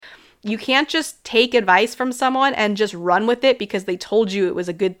You can't just take advice from someone and just run with it because they told you it was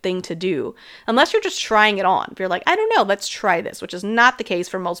a good thing to do. Unless you're just trying it on. If you're like, I don't know, let's try this, which is not the case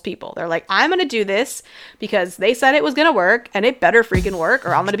for most people. They're like, I'm going to do this because they said it was going to work and it better freaking work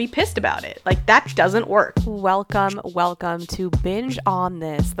or I'm going to be pissed about it. Like, that doesn't work. Welcome to Binge on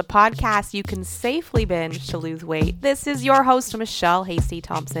This, the podcast you can safely binge to lose weight. This is your host, Michelle Hasty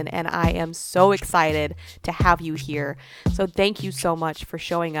Thompson, and I am so excited to have you here. So thank you so much for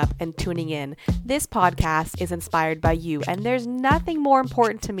showing up and tuning in. This podcast is inspired by you, and there's nothing more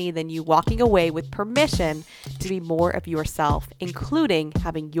important to me than you walking away with permission to be more of yourself, including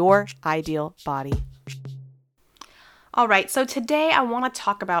having your ideal body. All right, so today I want to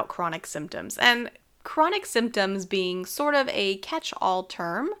talk about chronic symptoms, and chronic symptoms being sort of a catch-all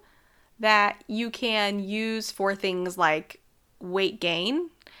term that you can use for things like weight gain,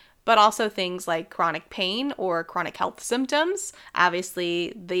 but also things like chronic pain or chronic health symptoms.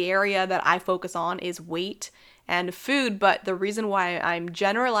 Obviously, the area that I focus on is weight and food, but the reason why I'm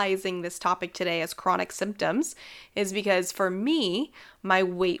generalizing this topic today as chronic symptoms is because for me, my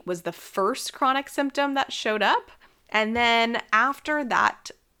weight was the first chronic symptom that showed up. And then after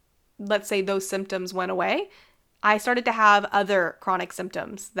that, let's say those symptoms went away, I started to have other chronic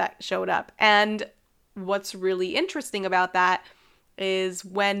symptoms that showed up. And what's really interesting about that is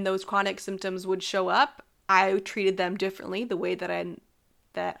when those chronic symptoms would show up, I treated them differently, the way that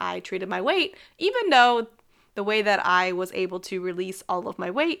I treated my weight, even though the way that I was able to release all of my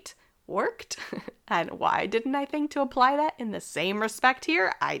weight worked. And why didn't I think to apply that in the same respect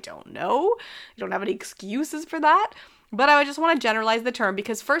here? I don't know. I don't have any excuses for that. But I just want to generalize the term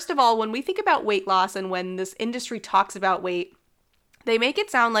because, first of all, when we think about weight loss and when this industry talks about weight, they make it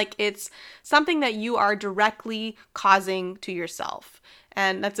sound like it's something that you are directly causing to yourself.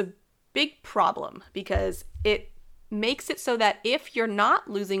 And that's a big problem because it makes it so that if you're not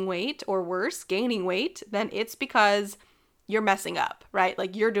losing weight or worse, gaining weight, then it's because you're messing up, right?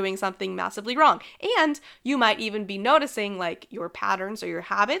 Like you're doing something massively wrong. And you might even be noticing like your patterns or your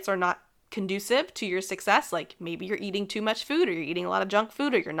habits are not conducive to your success. Like maybe you're eating too much food or you're eating a lot of junk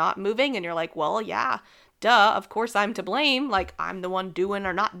food or you're not moving and you're like, well, yeah, duh, of course I'm to blame. Like I'm the one doing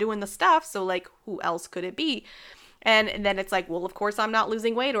or not doing the stuff. So like who else could it be? And then it's like, well, of course I'm not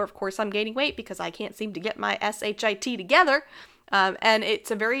losing weight or of course I'm gaining weight because I can't seem to get my SHIT together. And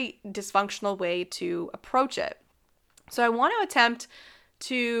it's a very dysfunctional way to approach it. So I want to attempt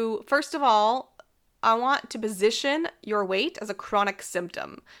to, first of all, I want to position your weight as a chronic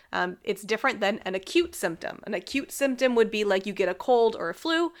symptom. It's different than an acute symptom. An acute symptom would be like you get a cold or a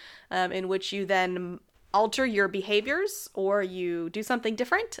flu, in which you then alter your behaviors or you do something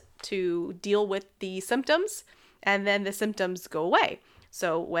different to deal with the symptoms, and then the symptoms go away.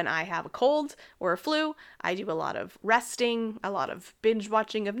 So when I have a cold or a flu, I do a lot of resting, a lot of binge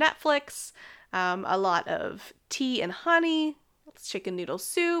watching of Netflix, a lot of tea and honey, chicken noodle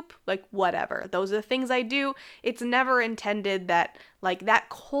soup, like whatever. Those are the things I do. It's never intended that like that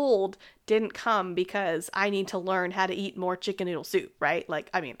cold didn't come because I need to learn how to eat more chicken noodle soup, right? Like,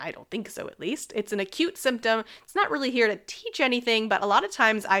 I mean, I don't think so at least. It's an acute symptom. It's not really here to teach anything, but a lot of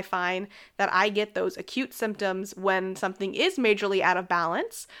times I find that I get those acute symptoms when something is majorly out of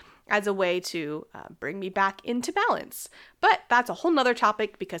balance as a way to bring me back into balance. But that's a whole nother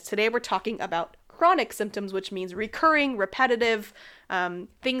topic because today we're talking about chronic symptoms, which means recurring, repetitive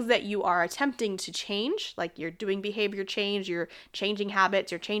things that you are attempting to change, like you're doing behavior change, you're changing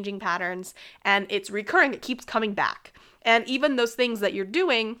habits, you're changing patterns, and it's recurring, it keeps coming back. And even those things that you're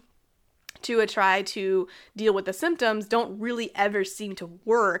doing to try to deal with the symptoms don't really ever seem to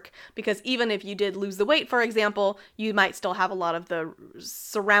work because even if you did lose the weight, for example, you might still have a lot of the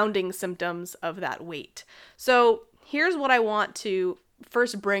surrounding symptoms of that weight. So here's what I want to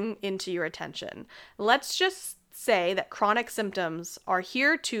first bring into your attention. Let's just say that chronic symptoms are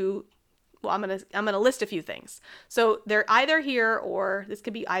here to, well, I'm gonna list a few things. So they're either here, or this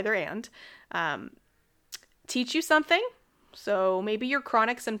could be either and, teach you something. So maybe your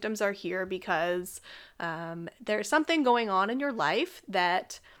chronic symptoms are here because there's something going on in your life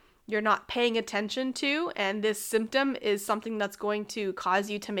that you're not paying attention to, and this symptom is something that's going to cause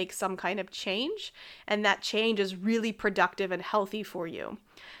you to make some kind of change, and that change is really productive and healthy for you.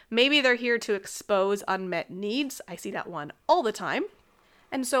 Maybe they're here to expose unmet needs. I see that one all the time.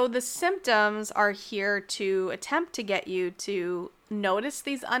 And so the symptoms are here to attempt to get you to notice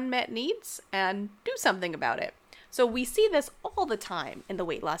these unmet needs and do something about it. So we see this all the time in the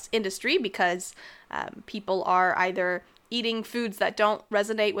weight loss industry because people are either eating foods that don't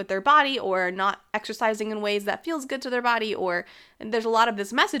resonate with their body, or not exercising in ways that feels good to their body, and there's a lot of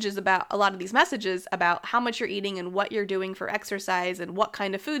these messages about how much you're eating and what you're doing for exercise and what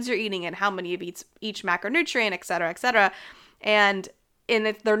kind of foods you're eating and how many of each macronutrient, et cetera, et cetera. And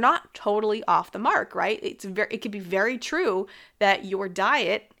they're not totally off the mark, right? It could be very true that your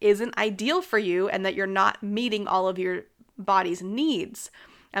diet isn't ideal for you and that you're not meeting all of your body's needs.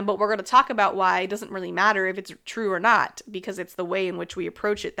 But we're going to talk about why it doesn't really matter if it's true or not, because it's the way in which we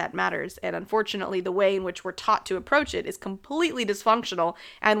approach it that matters. And unfortunately, the way in which we're taught to approach it is completely dysfunctional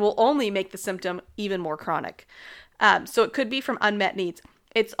and will only make the symptom even more chronic. So it could be from unmet needs.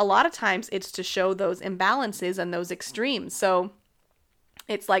 A lot of times it's to show those imbalances and those extremes. So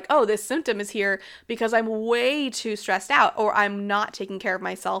it's like, oh, this symptom is here because I'm way too stressed out, or I'm not taking care of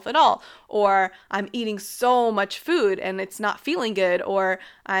myself at all, or I'm eating so much food and it's not feeling good, or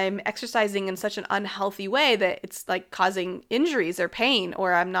I'm exercising in such an unhealthy way that it's like causing injuries or pain,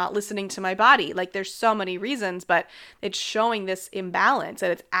 or I'm not listening to my body. Like there's so many reasons, but it's showing this imbalance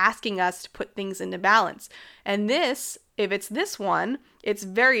and it's asking us to put things into balance. And if it's this one, it's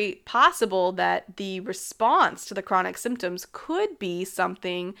very possible that the response to the chronic symptoms could be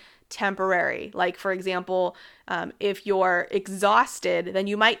something temporary. Like, for example, if you're exhausted, then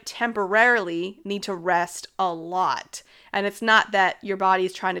you might temporarily need to rest a lot. And it's not that your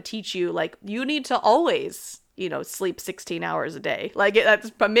body's trying to teach you, like, you need to always, sleep 16 hours a day. Like,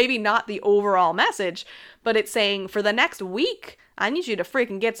 that's maybe not the overall message, but it's saying for the next week, I need you to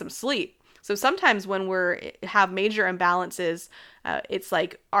freaking get some sleep. So sometimes when we have major imbalances, it's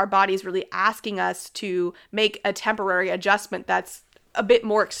like our body's really asking us to make a temporary adjustment that's a bit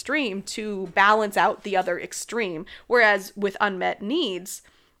more extreme to balance out the other extreme. Whereas with unmet needs,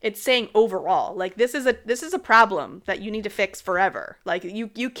 it's saying overall, like this is a problem that you need to fix forever. Like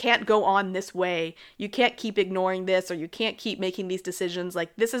you can't go on this way. You can't keep ignoring this, or you can't keep making these decisions.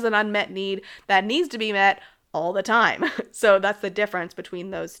 Like this is an unmet need that needs to be met all the time. So that's the difference between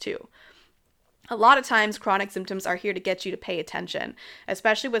those two. A lot of times chronic symptoms are here to get you to pay attention,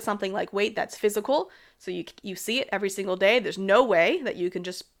 especially with something like weight that's physical. So you see it every single day. There's no way that you can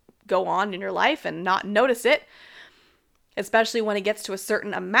just go on in your life and not notice it, especially when it gets to a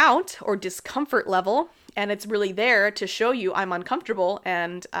certain amount or discomfort level. And it's really there to show you I'm uncomfortable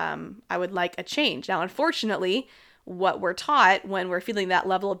and I would like a change. Now, unfortunately, what we're taught when we're feeling that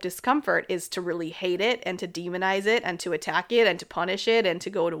level of discomfort is to really hate it and to demonize it and to attack it and to punish it and to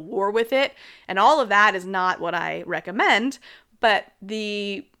go to war with it. And all of that is not what I recommend. But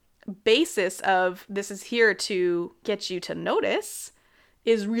the basis of this is here to get you to notice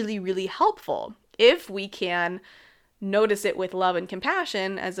is really, really helpful if we can notice it with love and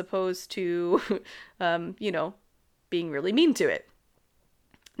compassion as opposed to, being really mean to it.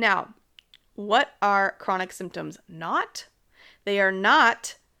 Now, what are chronic symptoms not? They are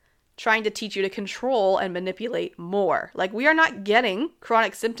not trying to teach you to control and manipulate more. Like, we are not getting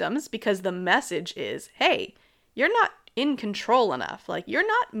chronic symptoms because the message is, hey, you're not in control enough. Like, you're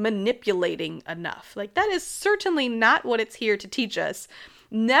not manipulating enough. Like, that is certainly not what it's here to teach us.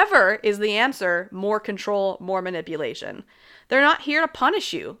 Never is the answer more control, more manipulation. They're not here to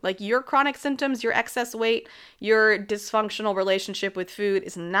punish you. Like, your chronic symptoms, your excess weight, your dysfunctional relationship with food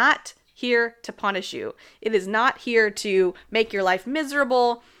is not here to punish you. It is not here to make your life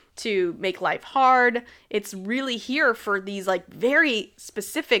miserable, to make life hard. It's really here for these like very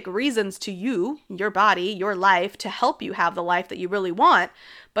specific reasons to you, your body, your life, to help you have the life that you really want.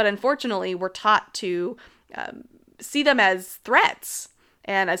 But unfortunately, we're taught to see them as threats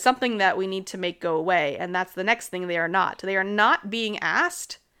and as something that we need to make go away. And that's the next thing they are not. They are not being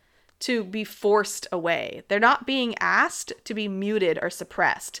asked to be forced away. They're not being asked to be muted or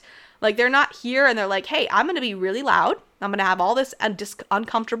suppressed. Like, they're not here and they're like, hey, I'm going to be really loud. I'm going to have all this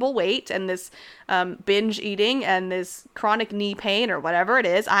uncomfortable weight and this binge eating and this chronic knee pain or whatever it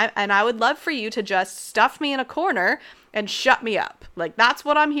is. I would love for you to just stuff me in a corner and shut me up. Like, that's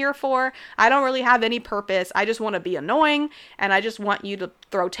what I'm here for. I don't really have any purpose. I just want to be annoying, and I just want you to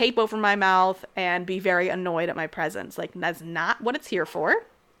throw tape over my mouth and be very annoyed at my presence. Like, that's not what it's here for.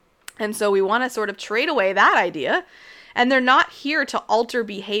 And so we want to sort of trade away that idea. And they're not here to alter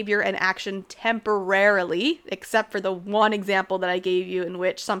behavior and action temporarily, except for the one example that I gave you in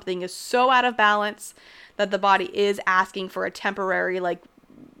which something is so out of balance that the body is asking for a temporary, like,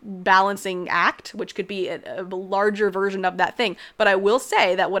 balancing act, which could be a larger version of that thing. But I will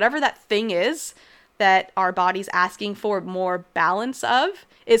say that whatever that thing is that our body's asking for more balance of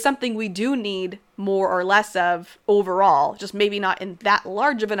is something we do need more or less of overall, just maybe not in that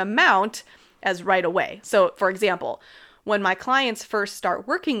large of an amount as right away. So, for example, when my clients first start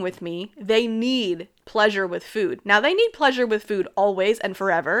working with me, they need pleasure with food. Now, they need pleasure with food always and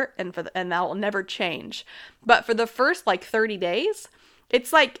forever, and that will never change. But for the first like 30 days,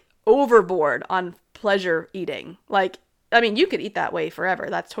 it's like overboard on pleasure eating. Like, I mean, you could eat that way forever.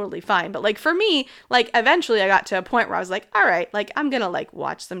 That's totally fine. But like for me, like eventually I got to a point where I was like, all right, like I'm gonna like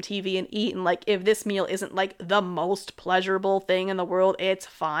watch some TV and eat. And like if this meal isn't like the most pleasurable thing in the world, it's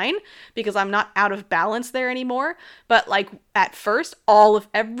fine because I'm not out of balance there anymore. But like at first,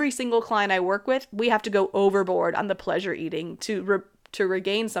 every single client I work with, we have to go overboard on the pleasure eating to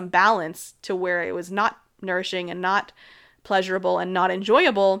regain some balance to where it was not nourishing and not pleasurable and not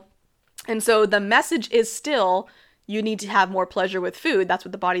enjoyable. And so the message is still, you need to have more pleasure with food. That's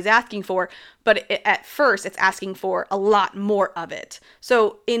what the body's asking for. But at first, it's asking for a lot more of it.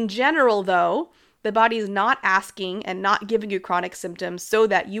 So in general, though, the body is not asking and not giving you chronic symptoms so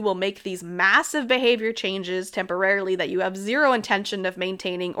that you will make these massive behavior changes temporarily that you have zero intention of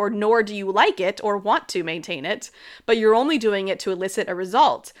maintaining, or nor do you like it or want to maintain it, but you're only doing it to elicit a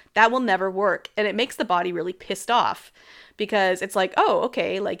result. That will never work. And it makes the body really pissed off because it's like, oh,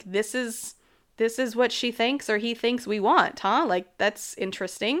 okay, like this is what she thinks or he thinks we want, huh? Like, that's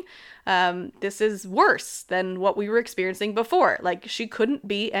interesting. This is worse than what we were experiencing before. Like, she couldn't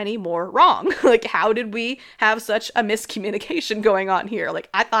be any more wrong. Like, how did we have such a miscommunication going on here? Like,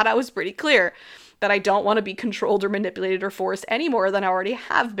 I thought I was pretty clear that I don't want to be controlled or manipulated or forced any more than I already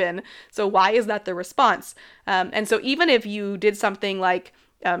have been. So why is that the response? And so even if you did something like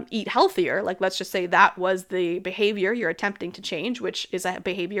eat healthier, like let's just say that was the behavior you're attempting to change, which is a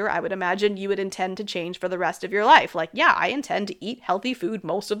behavior I would imagine you would intend to change for the rest of your life. Like, yeah, I intend to eat healthy food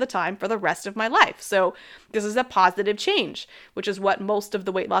most of the time for the rest of my life. So this is a positive change, which is what most of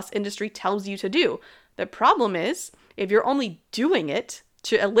the weight loss industry tells you to do. The problem is, if you're only doing it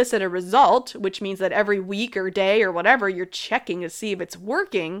to elicit a result, which means that every week or day or whatever, you're checking to see if it's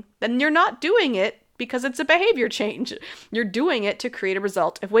working, then you're not doing it because it's a behavior change. You're doing it to create a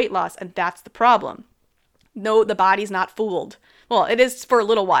result of weight loss, and that's the problem. No, the body's not fooled. Well, it is for a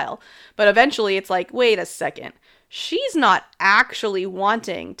little while, but eventually it's like, wait a second. She's not actually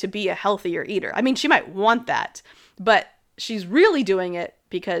wanting to be a healthier eater. I mean, she might want that, but she's really doing it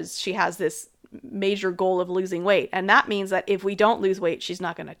because she has this major goal of losing weight. And that means that if we don't lose weight, she's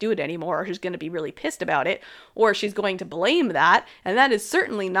not going to do it anymore, or she's going to be really pissed about it, or she's going to blame that. And that is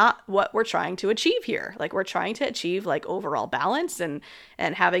certainly not what we're trying to achieve here. Like, we're trying to achieve like overall balance and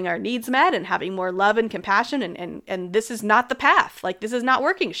having our needs met and having more love and compassion. And this is not the path. Like, this is not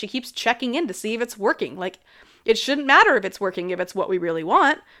working. She keeps checking in to see if it's working. Like, it shouldn't matter if it's working, if it's what we really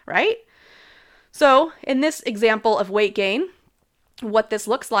want, right? So in this example of weight gain, what this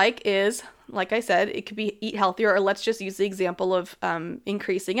looks like is, like I said, it could be eat healthier, or let's just use the example of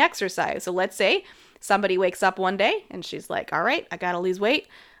increasing exercise. So let's say somebody wakes up one day and she's like, all right, I got to lose weight.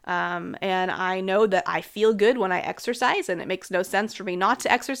 And I know that I feel good when I exercise, and it makes no sense for me not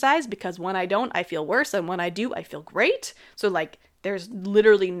to exercise because when I don't, I feel worse. And when I do, I feel great. So like, there's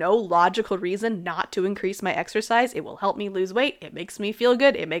literally no logical reason not to increase my exercise. It will help me lose weight. It makes me feel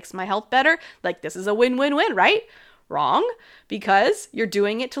good. It makes my health better. Like, this is a win-win-win, right? Wrong, because you're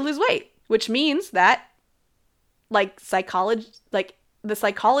doing it to lose weight, which means that like psychology, like the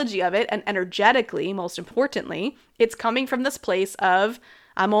psychology of it, and energetically, most importantly, it's coming from this place of,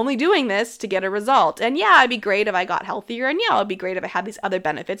 I'm only doing this to get a result. And yeah, it'd be great if I got healthier, and yeah, it'd be great if I had these other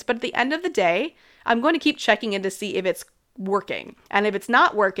benefits. But at the end of the day, I'm going to keep checking in to see if it's working. And if it's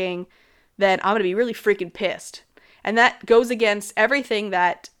not working, then I'm going to be really freaking pissed. And that goes against everything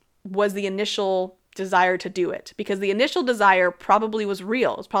that was the initial desire to do it, because the initial desire probably was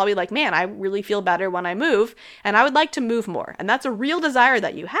real. It's probably like, man, I really feel better when I move, and I would like to move more. And that's a real desire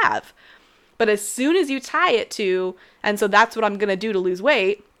that you have. But as soon as you tie it to, and so that's what I'm going to do to lose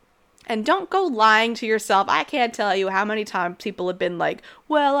weight, and don't go lying to yourself. I can't tell you how many times people have been like,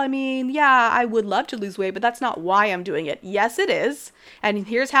 well, I mean, yeah, I would love to lose weight, but that's not why I'm doing it. Yes, it is. And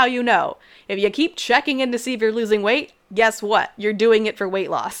here's how you know. If you keep checking in to see if you're losing weight, guess what? You're doing it for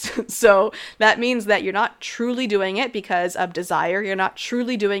weight loss. So that means that you're not truly doing it because of desire. You're not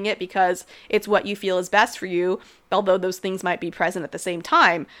truly doing it because it's what you feel is best for you, although those things might be present at the same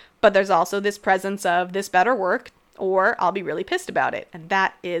time. But there's also this presence of this better work, or I'll be really pissed about it. And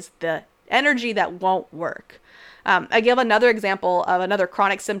that is the energy that won't work. I give another example of another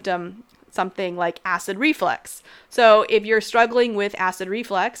chronic symptom, something like acid reflux. So if you're struggling with acid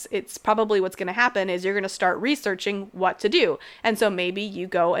reflux, it's probably what's going to happen is you're going to start researching what to do. And so maybe you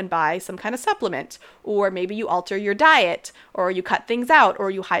go and buy some kind of supplement, or maybe you alter your diet, or you cut things out,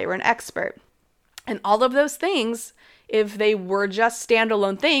 or you hire an expert. And all of those things, if they were just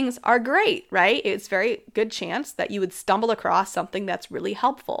standalone things, are great, right? It's very good chance that you would stumble across something that's really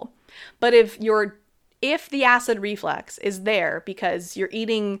helpful. But if you're if the acid reflux is there because you're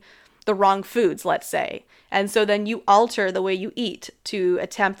eating the wrong foods, let's say, and so then you alter the way you eat to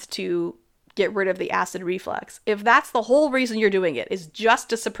attempt to get rid of the acid reflux. If that's the whole reason you're doing it, is just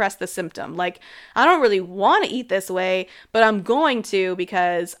to suppress the symptom, like, I don't really want to eat this way, but I'm going to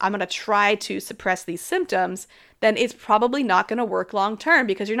because I'm going to try to suppress these symptoms, then it's probably not going to work long term,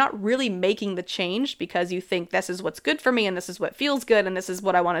 because you're not really making the change because you think this is what's good for me and this is what feels good and this is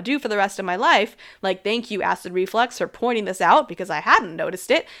what I want to do for the rest of my life. Like, thank you, acid reflux, for pointing this out, because I hadn't noticed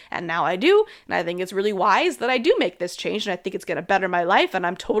it and now I do. And I think it's really wise that I do make this change, and I think it's going to better my life, and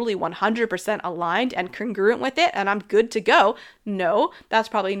I'm totally 100% aligned and congruent with it and I'm good to go. No, that's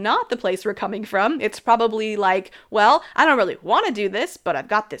probably not the place we're coming from. It's probably like, well, I don't really want to do this, but I've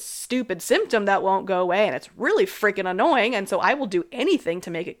got this stupid symptom that won't go away and it's really freaking annoying, and so I will do anything to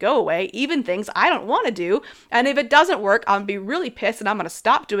make it go away, even things I don't want to do. And if it doesn't work, I'll be really pissed and I'm going to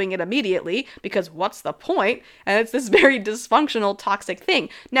stop doing it immediately, because what's the point? And it's this very dysfunctional, toxic thing.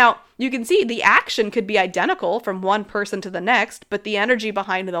 Now, you can see the action could be identical from one person to the next, but the energy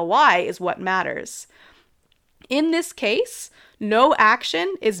behind the why is what matters. In this case, no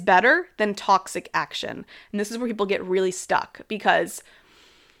action is better than toxic action. And this is where people get really stuck, because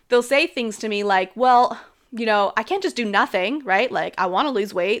they'll say things to me like, well, you know, I can't just do nothing, right? Like, I want to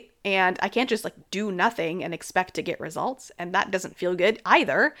lose weight and I can't just like do nothing and expect to get results. And that doesn't feel good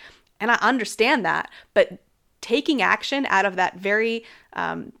either. And I understand that. But taking action out of that very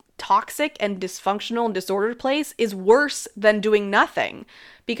toxic and dysfunctional and disordered place is worse than doing nothing.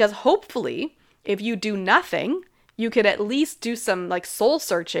 Because hopefully, if you do nothing, you could at least do some like soul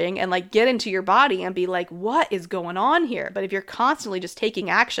searching and like get into your body and be like, what is going on here? But if you're constantly just taking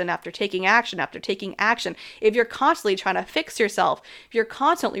action after taking action after taking action, if you're constantly trying to fix yourself, if you're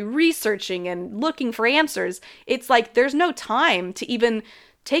constantly researching and looking for answers, it's like there's no time to even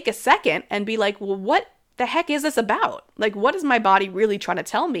take a second and be like, well, what the heck is this about? Like, what is my body really trying to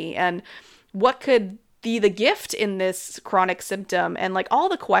tell me? And what could be the gift in this chronic symptom? And like all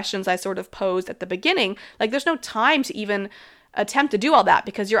the questions I sort of posed at the beginning, like there's no time to even attempt to do all that,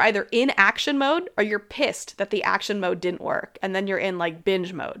 because you're either in action mode or you're pissed that the action mode didn't work. And then you're in like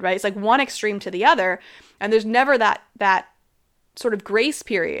binge mode, right? It's like one extreme to the other. And there's never that sort of grace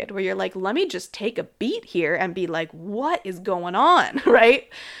period where you're like, let me just take a beat here and be like, what is going on, right?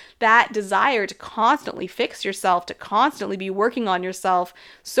 That desire to constantly fix yourself, to constantly be working on yourself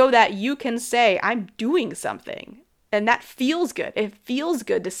so that you can say, I'm doing something. And that feels good. It feels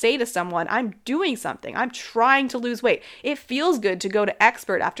good to say to someone, I'm doing something. I'm trying to lose weight. It feels good to go to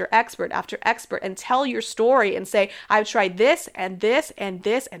expert after expert after expert and tell your story and say, I've tried this and this and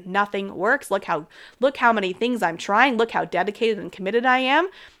this and nothing works. Look how many things I'm trying. Look how dedicated and committed I am.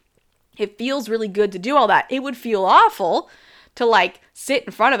 It feels really good to do all that. It would feel awful to like sit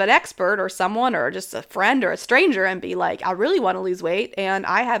in front of an expert or someone or just a friend or a stranger and be like, I really want to lose weight and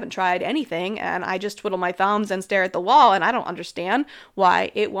I haven't tried anything and I just twiddle my thumbs and stare at the wall and I don't understand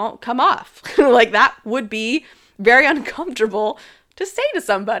why it won't come off. Like, that would be very uncomfortable to say to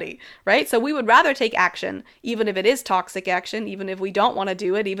somebody, right? So we would rather take action, even if it is toxic action, even if we don't want to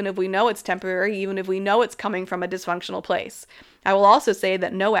do it, even if we know it's temporary, even if we know it's coming from a dysfunctional place. I will also say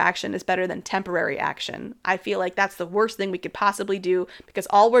that no action is better than temporary action. I feel like that's the worst thing we could possibly do, because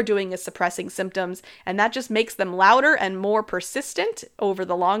all we're doing is suppressing symptoms, and that just makes them louder and more persistent over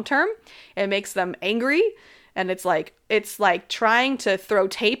the long term. It makes them angry, and it's like trying to throw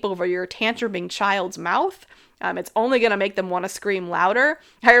tape over your tantruming child's mouth. It's only going to make them want to scream louder.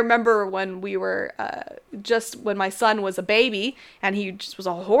 I remember when we were when my son was a baby and he just was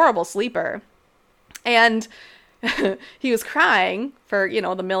a horrible sleeper. And he was crying for,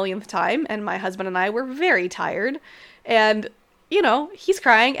 the millionth time. And my husband and I were very tired. And, he's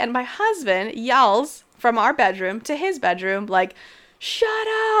crying. And my husband yells from our bedroom to his bedroom, like, shut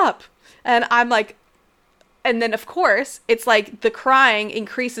up. And I'm like, and then, of course, it's like the crying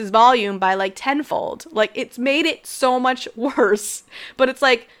increases volume by like tenfold. Like, it's made it so much worse. But it's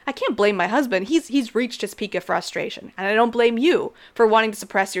like, I can't blame my husband. He's reached his peak of frustration. And I don't blame you for wanting to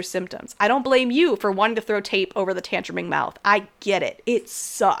suppress your symptoms. I don't blame you for wanting to throw tape over the tantruming mouth. I get it. It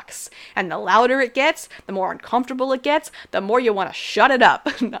sucks. And the louder it gets, the more uncomfortable it gets, the more you want to shut it up.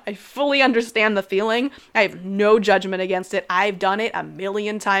 I fully understand the feeling. I have no judgment against it. I've done it a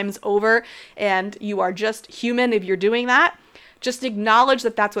million times over. And you are just human if you're doing that. Just acknowledge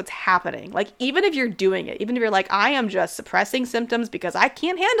that that's what's happening. Like, even if you're doing it, even if you're like, I am just suppressing symptoms because I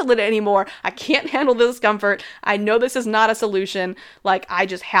can't handle it anymore. I can't handle the discomfort. I know this is not a solution. Like, I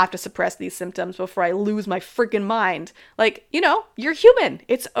just have to suppress these symptoms before I lose my freaking mind. Like, you're human.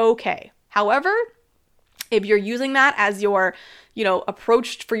 It's okay. However, If you're using that as your,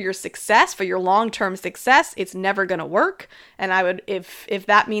 approach for your success, for your long-term success, it's never going to work. And I would, if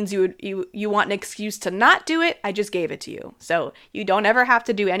that means you want an excuse to not do it, I just gave it to you. So you don't ever have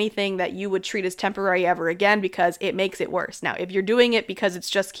to do anything that you would treat as temporary ever again, because it makes it worse. Now, if you're doing it because it's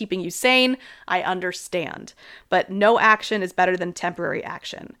just keeping you sane, I understand. But no action is better than temporary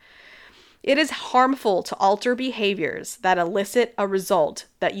action. It is harmful to alter behaviors that elicit a result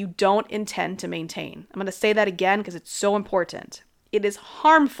that you don't intend to maintain. I'm going to say that again because it's so important. It is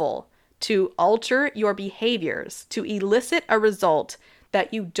harmful to alter your behaviors to elicit a result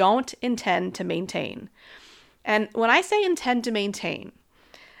that you don't intend to maintain. And when I say intend to maintain,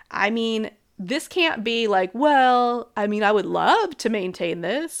 I mean, this can't be like, I would love to maintain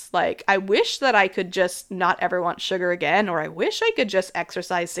this. Like, I wish that I could just not ever want sugar again, or I wish I could just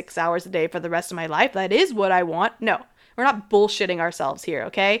exercise 6 hours a day for the rest of my life. That is what I want. No, we're not bullshitting ourselves here,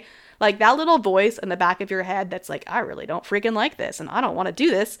 okay? Like, that little voice in the back of your head that's like, I really don't freaking like this and I don't want to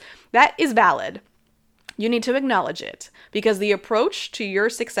do this, that is valid. You need to acknowledge it, because the approach to your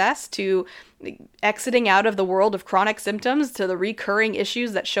success, to exiting out of the world of chronic symptoms, to the recurring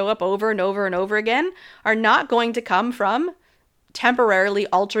issues that show up over and over and over again, are not going to come from temporarily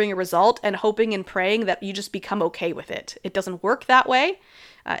altering a result and hoping and praying that you just become okay with it. It doesn't work that way.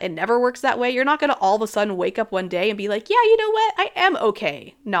 It never works that way. You're not going to all of a sudden wake up one day and be like, yeah, you know what? I am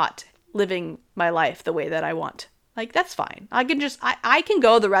okay not living my life the way that I want. Like, that's fine. I can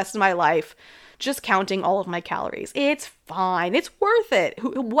go the rest of my life just counting all of my calories. It's fine. It's worth it.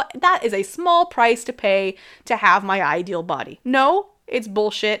 That is a small price to pay to have my ideal body. No, it's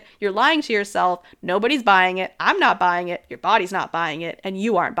bullshit. You're lying to yourself. Nobody's buying it. I'm not buying it. Your body's not buying it. And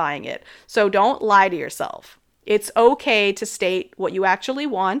you aren't buying it. So don't lie to yourself. It's okay to state what you actually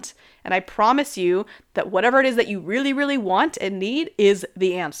want. And I promise you that whatever it is that you really, really want and need is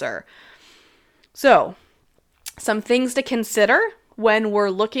the answer. So, some things to consider when we're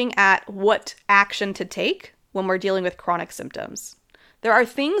looking at what action to take when we're dealing with chronic symptoms. There are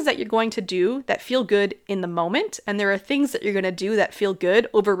things that you're going to do that feel good in the moment, and there are things that you're going to do that feel good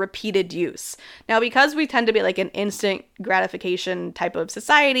over repeated use. Now, because we tend to be like an instant gratification type of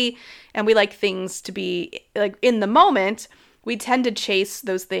society, and we like things to be like in the moment, we tend to chase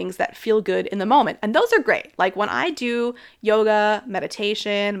those things that feel good in the moment. And those are great. Like when I do yoga,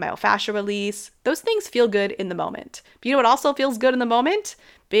 meditation, myofascial release, those things feel good in the moment. But you know what also feels good in the moment?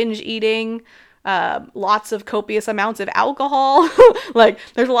 Binge eating, lots of copious amounts of alcohol. Like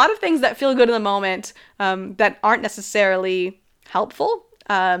there's a lot of things that feel good in the moment that aren't necessarily helpful.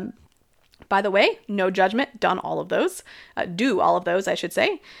 By the way, no judgment, do all of those, I should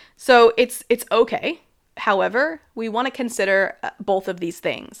say. So it's okay. However, we want to consider both of these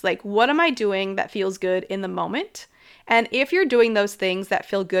things. Like, what am I doing that feels good in the moment? And if you're doing those things that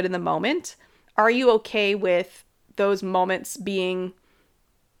feel good in the moment, are you okay with those moments being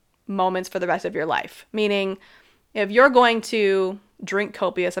moments for the rest of your life? Meaning, if you're going to drink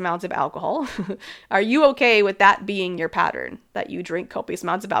copious amounts of alcohol, are you okay with that being your pattern, that you drink copious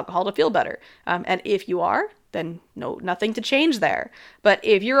amounts of alcohol to feel better? And if you are, then nothing to change there. But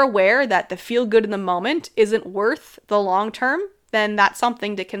if you're aware that the feel good in the moment isn't worth the long term, then that's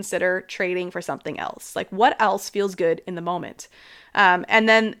something to consider trading for something else. Like, what else feels good in the moment? And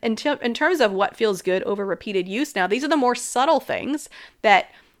then in terms of what feels good over repeated use, now these are the more subtle things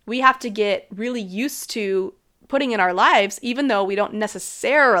that we have to get really used to putting in our lives, even though we don't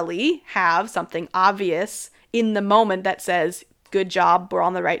necessarily have something obvious in the moment that says, good job, we're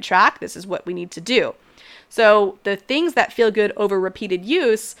on the right track, this is what we need to do. So the things that feel good over repeated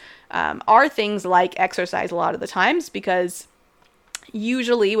use are things like exercise a lot of the times, because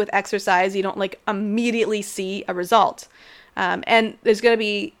usually with exercise, you don't like immediately see a result. And there's going to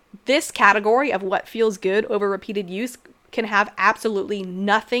be this category of what feels good over repeated use can have absolutely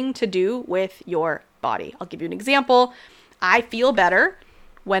nothing to do with your body. I'll give you an example. I feel better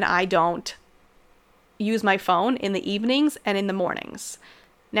when I don't use my phone in the evenings and in the mornings.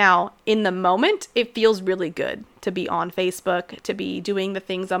 Now, in the moment, it feels really good to be on Facebook, to be doing the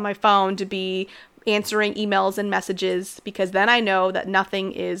things on my phone, to be answering emails and messages, because then I know that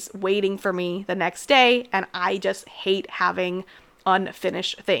nothing is waiting for me the next day, and I just hate having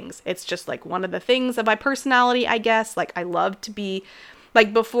unfinished things. It's just like one of the things of my personality, I guess. Like, I love to be,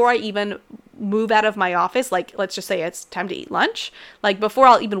 like, before I even move out of my office, like, let's just say it's time to eat lunch, like, before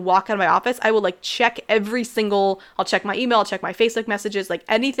I'll even walk out of my office, I will, like, check I'll check my email, I'll check my Facebook messages, like,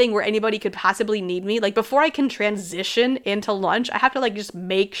 anything where anybody could possibly need me. Like, before I can transition into lunch, I have to, like, just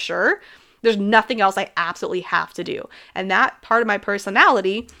make sure there's nothing else I absolutely have to do. And that part of my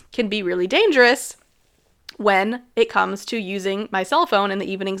personality can be really dangerous when it comes to using my cell phone in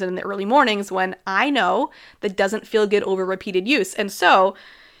the evenings and in the early mornings when I know that doesn't feel good over repeated use. And so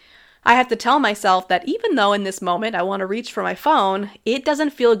I have to tell myself that even though in this moment I want to reach for my phone, it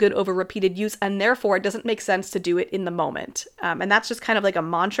doesn't feel good over repeated use, and therefore it doesn't make sense to do it in the moment. And that's just kind of like a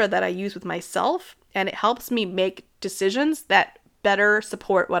mantra that I use with myself, and it helps me make decisions that better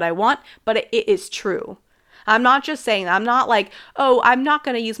support what I want, but it is true. I'm not just saying that. I'm not like, oh, I'm not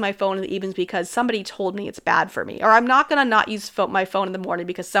going to use my phone in the evenings because somebody told me it's bad for me. Or I'm not going to not use my phone in the morning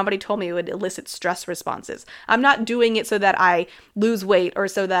because somebody told me it would elicit stress responses. I'm not doing it so that I lose weight or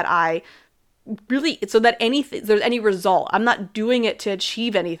so that there's any result. I'm not doing it to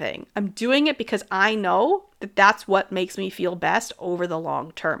achieve anything. I'm doing it because I know that that's what makes me feel best over the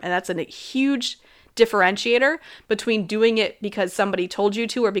long term. And that's a huge differentiator between doing it because somebody told you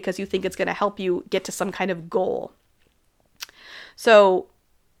to or because you think it's going to help you get to some kind of goal. So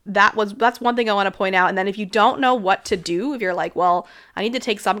that's one thing I want to point out. And then if you don't know what to do, if you're like, well, I need to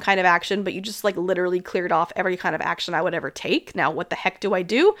take some kind of action, but you just like literally cleared off every kind of action I would ever take. Now, what the heck do I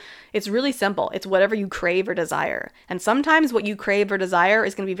do? It's really simple. It's whatever you crave or desire. And sometimes what you crave or desire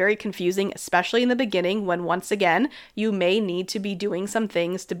is going to be very confusing, especially in the beginning when, once again, you may need to be doing some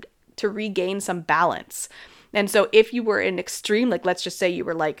things to regain some balance. And so if you were in extreme, like let's just say you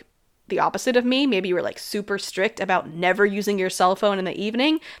were like the opposite of me, maybe you were like super strict about never using your cell phone in the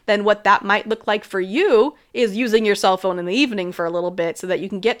evening, then what that might look like for you is using your cell phone in the evening for a little bit so that you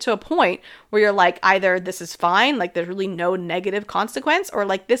can get to a point where you're like, either this is fine, like there's really no negative consequence, or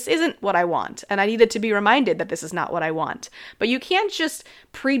like this isn't what I want. And I needed to be reminded that this is not what I want. But you can't just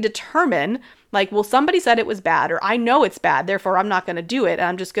predetermine like, well, somebody said it was bad, or I know it's bad, therefore I'm not going to do it, and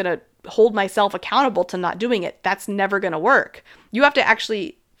I'm just going to hold myself accountable to not doing it. That's never going to work. You have to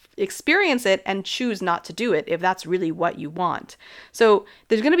actually experience it and choose not to do it if that's really what you want. So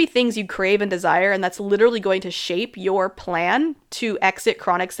there's going to be things you crave and desire, and that's literally going to shape your plan to exit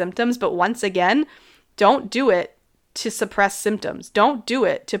chronic symptoms. But once again, don't do it to suppress symptoms. Don't do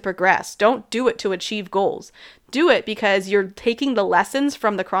it to progress. Don't do it to achieve goals. Do it because you're taking the lessons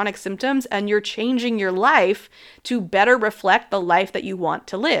from the chronic symptoms and you're changing your life to better reflect the life that you want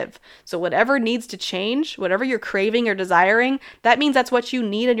to live. So whatever needs to change, whatever you're craving or desiring, that means that's what you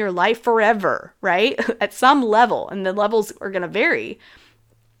need in your life forever, right? At some level, and the levels are going to vary.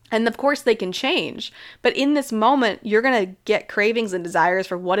 And of course they can change, but in this moment, you're going to get cravings and desires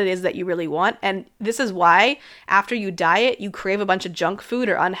for what it is that you really want. And this is why after you diet, you crave a bunch of junk food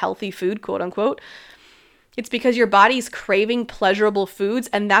or unhealthy food, quote unquote. It's because your body's craving pleasurable foods,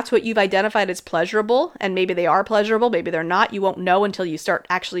 and that's what you've identified as pleasurable. And maybe they are pleasurable, maybe they're not. You won't know until you start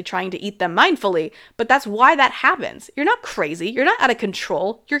actually trying to eat them mindfully. But that's why that happens. You're not crazy. You're not out of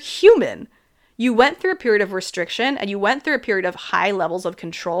control. You're human. You went through a period of restriction and you went through a period of high levels of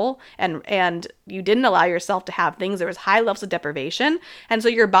control and you didn't allow yourself to have things. There was high levels of deprivation. And so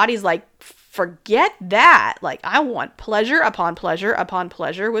your body's like, forget that. Like, I want pleasure upon pleasure upon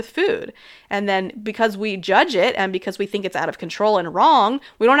pleasure with food. And then because we judge it and because we think it's out of control and wrong,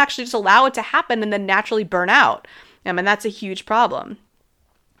 we don't actually just allow it to happen and then naturally burn out. And that's a huge problem.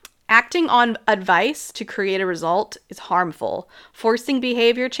 Acting on advice to create a result is harmful. Forcing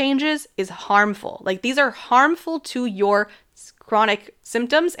behavior changes is harmful. Like, these are harmful to your chronic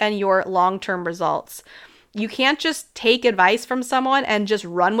symptoms and your long-term results. You can't just take advice from someone and just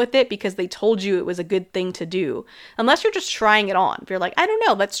run with it because they told you it was a good thing to do. Unless you're just trying it on. If you're like, I don't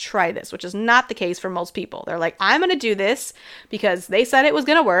know, let's try this, which is not the case for most people. They're like, I'm going to do this because they said it was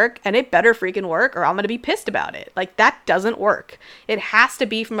going to work and it better freaking work or I'm going to be pissed about it. Like, that doesn't work. It has to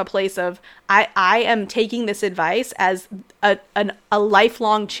be from a place of, I am taking this advice as a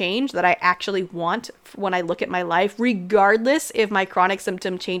lifelong change that I actually want when I look at my life, regardless if my chronic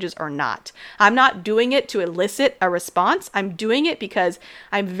symptom changes or not. I'm not doing it to elicit a response. I'm doing it because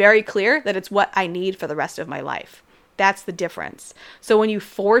I'm very clear that it's what I need for the rest of my life. That's the difference. So when you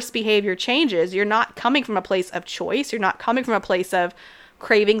force behavior changes, you're not coming from a place of choice. You're not coming from a place of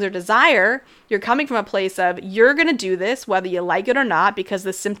cravings or desire. You're coming from a place of, you're going to do this whether you like it or not because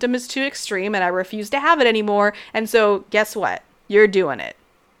the symptom is too extreme and I refuse to have it anymore. And so guess what? You're doing it.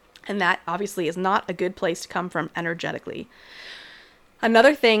 And that obviously is not a good place to come from energetically.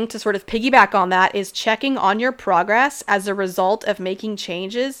 Another thing to sort of piggyback on that is checking on your progress as a result of making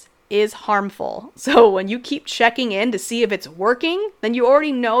changes is harmful. So when you keep checking in to see if it's working, then you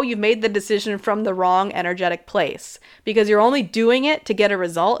already know you've made the decision from the wrong energetic place because you're only doing it to get a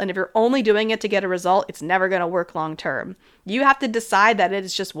result. And if you're only doing it to get a result, it's never going to work long term. You have to decide that it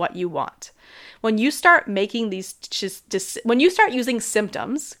is just what you want. When you start making these, when you start using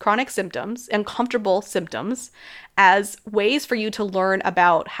symptoms, chronic symptoms, uncomfortable symptoms as ways for you to learn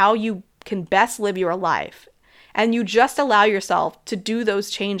about how you can best live your life, and you just allow yourself to do those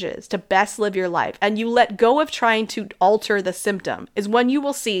changes to best live your life, and you let go of trying to alter the symptom, is when you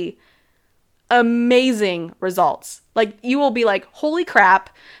will see amazing results. Like, you will be like, holy crap,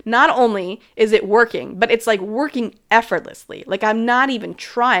 not only is it working, but it's like working effortlessly. Like, I'm not even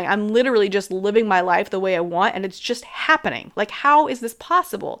trying. I'm literally just living my life the way I want, and it's just happening. Like, how is this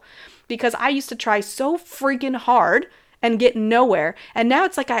possible? Because I used to try so freaking hard and get nowhere, and now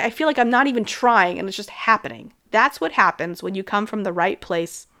it's like I feel like I'm not even trying, and it's just happening. That's what happens when you come from the right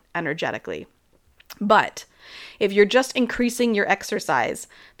place energetically. But if you're just increasing your exercise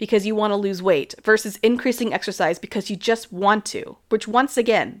because you want to lose weight versus increasing exercise because you just want to, which once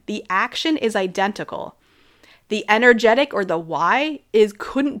again, the action is identical. The energetic, or the why,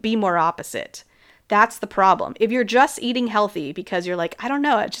 couldn't be more opposite. That's the problem. If you're just eating healthy because you're like, I don't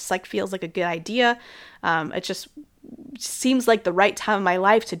know, it just like feels like a good idea. It just seems like the right time of my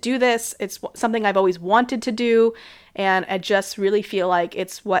life to do this. It's something I've always wanted to do. And I just really feel like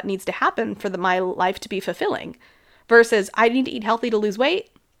it's what needs to happen for my life to be fulfilling. Versus, I need to eat healthy to lose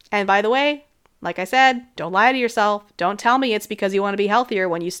weight. And by the way, like I said, don't lie to yourself. Don't tell me it's because you want to be healthier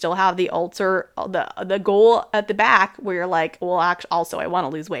when you still have the the goal at the back where you're like, well, also I want to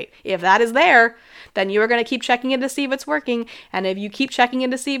lose weight. If that is there, then you are going to keep checking in to see if it's working. And if you keep checking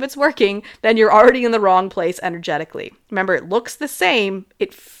in to see if it's working, then you're already in the wrong place energetically. Remember, it looks the same.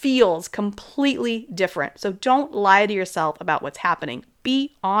 It feels completely different. So don't lie to yourself about what's happening.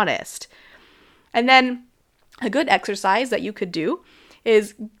 Be honest. And then a good exercise that you could do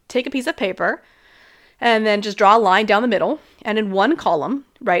is take a piece of paper and then just draw a line down the middle, and in one column,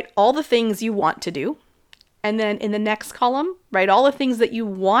 write all the things you want to do. And then in the next column, write all the things that you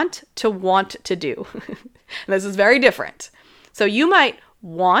want to do. This is very different. So you might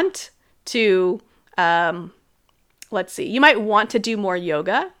want to, you might want to do more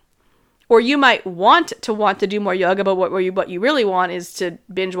yoga. Or you might want to do more yoga, but what you really want is to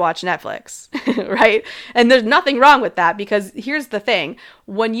binge watch Netflix, right? And there's nothing wrong with that, because here's the thing.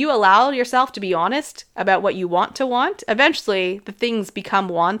 When you allow yourself to be honest about what you want, eventually the things become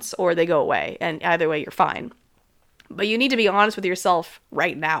wants or they go away. And either way, you're fine. But you need to be honest with yourself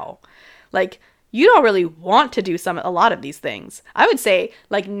right now. Like, you don't really want to do a lot of these things. I would say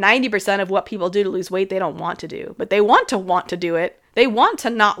like 90% of what people do to lose weight, they don't want to do, but they want to do it. They want to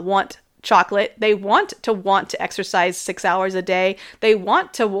not want chocolate. They want to exercise 6 hours a day. They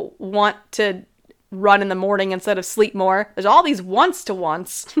want to run in the morning instead of sleep more. There's all these wants.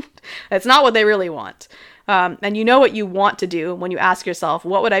 It's not what they really want. And you know what you want to do when you ask yourself,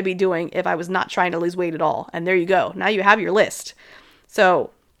 what would I be doing if I was not trying to lose weight at all? And there you go. Now you have your list.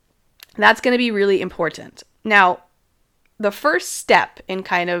 So that's going to be really important. Now, the first step in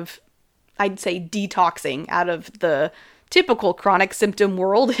kind of, I'd say, detoxing out of the typical chronic symptom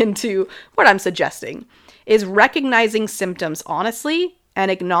world into what I'm suggesting is recognizing symptoms honestly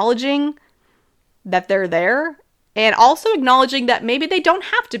and acknowledging that they're there, and also acknowledging that maybe they don't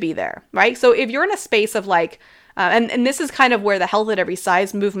have to be there, right? So if you're in a space of like, and this is kind of where the health at every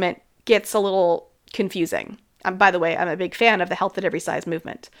size movement gets a little confusing. By the way, I'm a big fan of the health at every size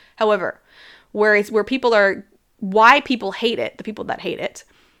movement. However, where why people hate it, the people that hate it,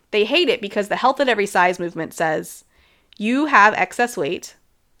 they hate it because the health at every size movement says, you have excess weight,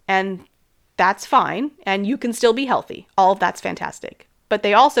 and that's fine, and you can still be healthy. All of that's fantastic. But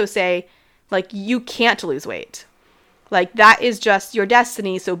they also say, like, you can't lose weight. Like, that is just your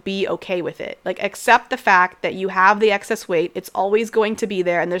destiny, so be okay with it. Like, accept the fact that you have the excess weight. It's always going to be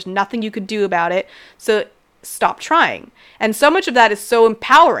there, and there's nothing you could do about it. So stop trying. And so much of that is so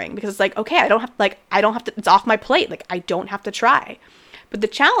empowering, because it's like, okay, I don't have to, it's off my plate. Like, I don't have to try. But the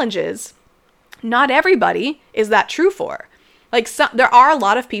challenge is, not everybody is that true for. Like, there are a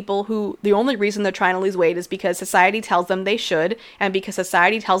lot of people who the only reason they're trying to lose weight is because society tells them they should, and because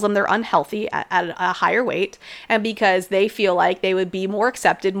society tells them they're unhealthy at a higher weight, and because they feel like they would be more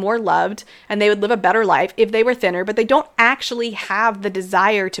accepted, more loved, and they would live a better life if they were thinner, but they don't actually have the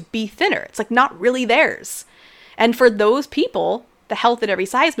desire to be thinner. It's like not really theirs. And for those people, the health at every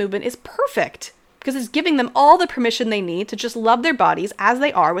size movement is perfect, because it's giving them all the permission they need to just love their bodies as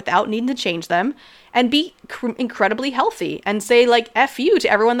they are without needing to change them and be incredibly healthy and say, like, F you to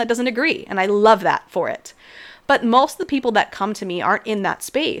everyone that doesn't agree. And I love that for it. But most of the people that come to me aren't in that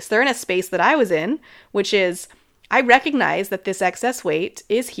space. They're in a space that I was in, which is, I recognize that this excess weight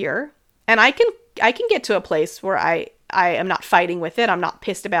is here, and I can get to a place where I am not fighting with it. I'm not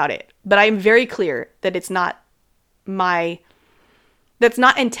pissed about it. But I'm very clear that it's not that's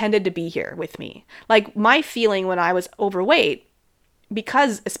not intended to be here with me. Like, my feeling when I was overweight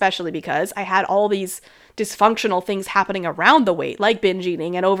especially because I had all these dysfunctional things happening around the weight, like binge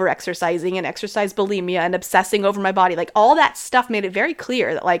eating and over exercising and exercise bulimia and obsessing over my body. Like all that stuff made it very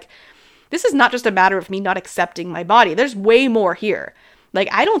clear that like, this is not just a matter of me not accepting my body. There's way more here. Like,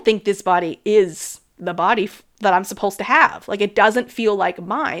 I don't think this body is the body that I'm supposed to have. Like, it doesn't feel like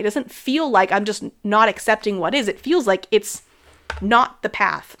mine. It doesn't feel like I'm just not accepting what is. It feels like it's not the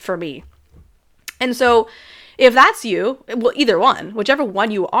path for me. And so if that's you, well, either one, whichever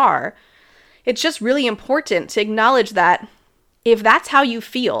one you are, it's just really important to acknowledge that if that's how you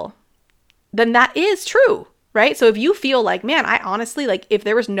feel, then that is true, right? So if you feel like, man, I honestly, like, if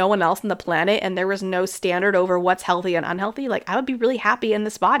there was no one else on the planet and there was no standard over what's healthy and unhealthy, like, I would be really happy in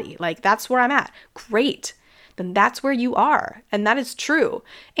this body. Like, that's where I'm at. Great. Then that's where you are. And that is true.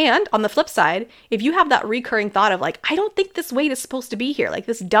 And on the flip side, if you have that recurring thought of like, I don't think this weight is supposed to be here, like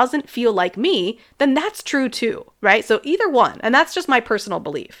this doesn't feel like me, then that's true too, right? So either one, and that's just my personal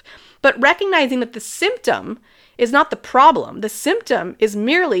belief. But recognizing that the symptom is not the problem. The symptom is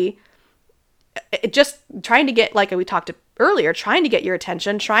merely just trying to get, like we talked earlier, trying to get your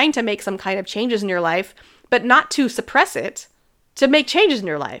attention, trying to make some kind of changes in your life, but not to suppress it, to make changes in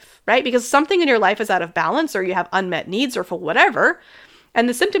your life, right? Because something in your life is out of balance or you have unmet needs or for whatever. And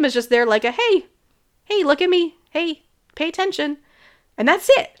the symptom is just there like a, hey, look at me. Hey, pay attention. And that's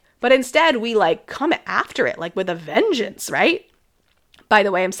it. But instead we like come after it like with a vengeance, right? By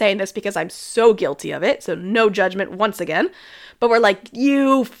the way, I'm saying this because I'm so guilty of it. So no judgment once again. But we're like,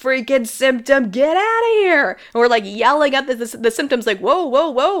 you freaking symptom, get out of here. And we're like yelling at the symptoms like,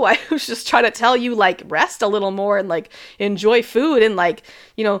 whoa. I was just trying to tell you like rest a little more and like enjoy food and like,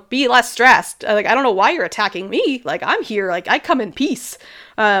 you know, be less stressed. Like, I don't know why you're attacking me. Like, I'm here. Like, I come in peace.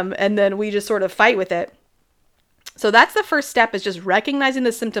 And then we just sort of fight with it. So that's the first step, is just recognizing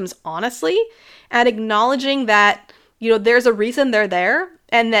the symptoms honestly and acknowledging that, you know, there's a reason they're there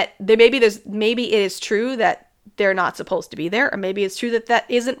and that maybe it is true that they're not supposed to be there, or maybe it's true that that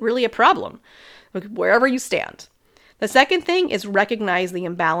isn't really a problem, like, wherever you stand. The second thing is recognize the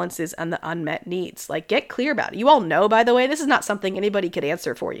imbalances and the unmet needs. Like, get clear about it. You all know, by the way, this is not something anybody could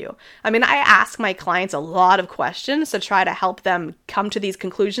answer for you. I mean, I ask my clients a lot of questions to try to help them come to these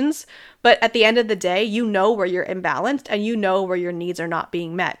conclusions. But at the end of the day, you know where you're imbalanced and you know where your needs are not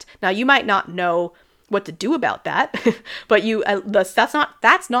being met. Now, you might not know what to do about that, but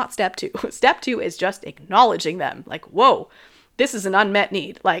that's not step 2. Step 2 is just acknowledging them. Like, whoa, this is an unmet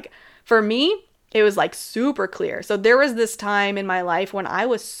need. Like, for me, it was like super clear. So there was this time in my life when I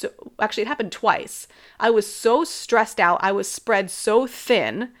was actually it happened twice. I was so stressed out. I was spread so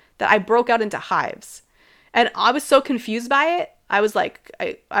thin that I broke out into hives. And I was so confused by it. I was like,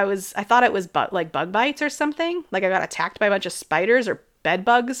 I thought it was like bug bites or something. Like I got attacked by a bunch of spiders or bed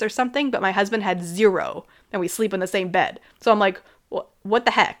bugs or something, but my husband had 0 and we sleep in the same bed. So I'm like, what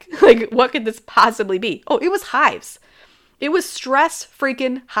the heck? Like, what could this possibly be? Oh, it was hives. It was stress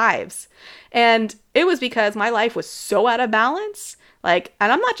freaking hives. And it was because my life was so out of balance. Like,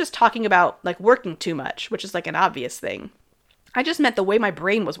 and I'm not just talking about like working too much, which is like an obvious thing. I just meant the way my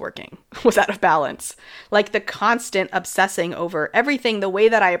brain was working was out of balance. Like the constant obsessing over everything, the way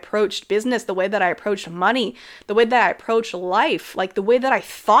that I approached business, the way that I approached money, the way that I approached life, like the way that I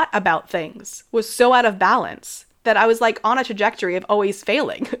thought about things was so out of balance that I was like on a trajectory of always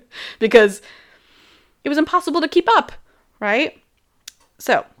failing because it was impossible to keep up, right?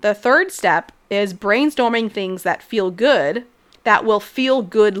 So the third step is brainstorming things that feel good, that will feel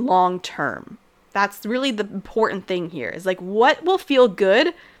good long term. That's really the important thing here, is like, what will feel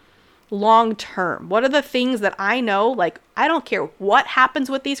good long term? What are the things that I know, like, I don't care what happens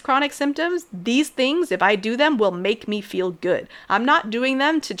with these chronic symptoms, these things, if I do them, will make me feel good. I'm not doing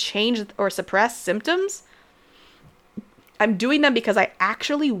them to change or suppress symptoms. I'm doing them because I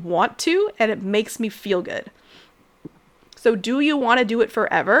actually want to, and it makes me feel good. So do you want to do it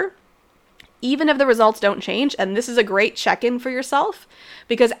forever? Even if the results don't change, and this is a great check-in for yourself,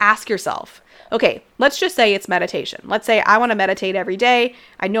 because ask yourself, okay, let's just say it's meditation. Let's say I want to meditate every day.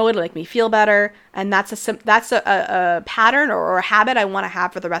 I know it'll make me feel better. And that's a pattern or a habit I want to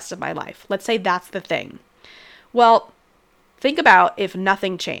have for the rest of my life. Let's say that's the thing. Well, think about if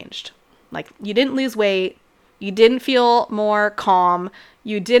nothing changed. Like, you didn't lose weight. You didn't feel more calm.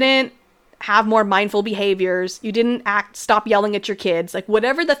 You didn't have more mindful behaviors. You didn't stop yelling at your kids. Like,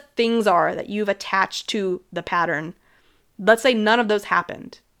 whatever the things are that you've attached to the pattern, let's say none of those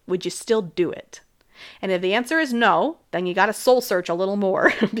happened. Would you still do it? And if the answer is no, then you got to soul search a little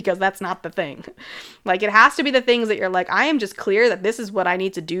more because that's not the thing. Like, it has to be the things that you're like, I am just clear that this is what I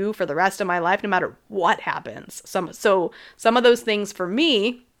need to do for the rest of my life, no matter what happens. So some of those things for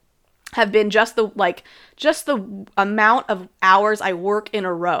me have been just the amount of hours I work in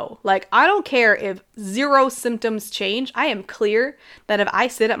a row. Like, I don't care if 0 symptoms change. I am clear that if I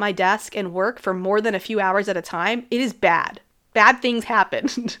sit at my desk and work for more than a few hours at a time, it is bad. Bad things happen.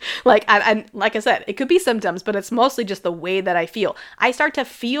 Like I said, it could be symptoms, but it's mostly just the way that I feel. I start to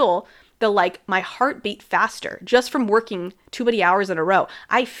feel my heartbeat faster just from working too many hours in a row.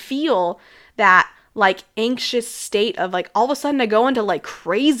 I feel that like anxious state of like, all of a sudden I go into like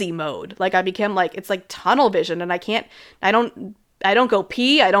crazy mode. Like I become like, it's like tunnel vision, and I don't go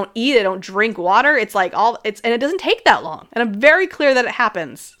pee, I don't eat, I don't drink water. It's like and it doesn't take that long. And I'm very clear that it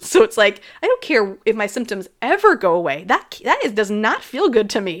happens. So it's like, I don't care if my symptoms ever go away. Does not feel good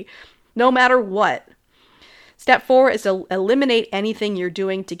to me, no matter what. Step 4 is to eliminate anything you're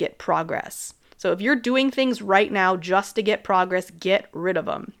doing to get progress. So if you're doing things right now just to get progress, get rid of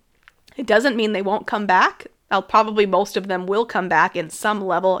them. It doesn't mean they won't come back. Probably most of them will come back in some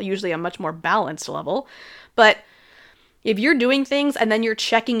level, usually a much more balanced level. But if you're doing things and then you're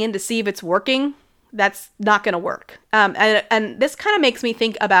checking in to see if it's working, that's not going to work. And this kind of makes me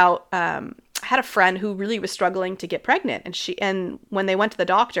think about, I had a friend who really was struggling to get pregnant, and when they went to the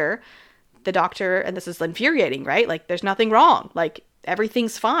doctor, and this is infuriating, right? Like, there's nothing wrong. Like,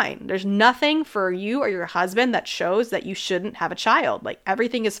 everything's fine. There's nothing for you or your husband that shows that you shouldn't have a child. Like,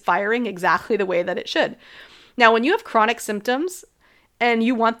 everything is firing exactly the way that it should. Now, when you have chronic symptoms and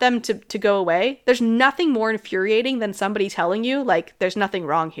you want them to go away, there's nothing more infuriating than somebody telling you, like, there's nothing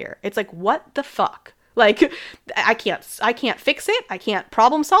wrong here. It's like, what the fuck? Like, I can't fix it. I can't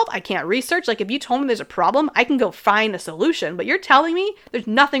problem solve. I can't research. Like, if you told me there's a problem, I can go find a solution. But you're telling me there's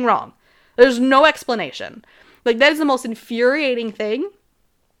nothing wrong. There's no explanation. Like, that is the most infuriating thing.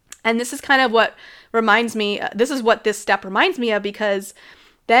 And this is kind of what reminds me, this is what this step reminds me of, because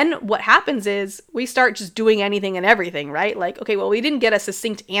then what happens is we start just doing anything and everything, right? Like, okay, well, we didn't get a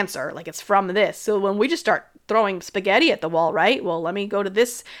succinct answer, like it's from this. So when we just start throwing spaghetti at the wall, right? Well, let me go to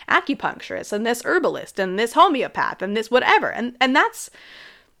this acupuncturist and this herbalist and this homeopath and this whatever. And that's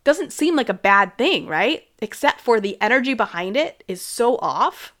doesn't seem like a bad thing, right? Except for the energy behind it is so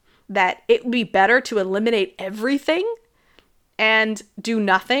off that it would be better to eliminate everything and do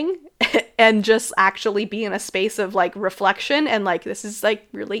nothing and just actually be in a space of like reflection and like, this is like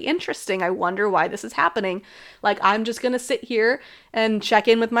really interesting. I wonder why this is happening. Like, I'm just going to sit here and check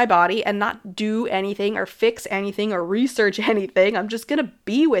in with my body and not do anything or fix anything or research anything. I'm just going to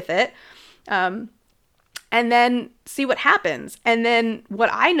be with it. And then see what happens. And then what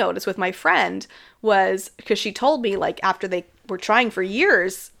I noticed with my friend was, because she told me, like, after they were trying for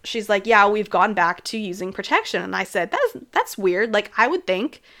years, she's like, yeah, we've gone back to using protection. And I said, that's weird. Like, I would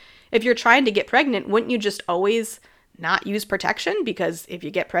think if you're trying to get pregnant, wouldn't you just always not use protection? Because if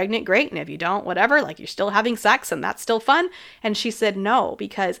you get pregnant, great. And if you don't, whatever, like, you're still having sex and that's still fun. And she said, no,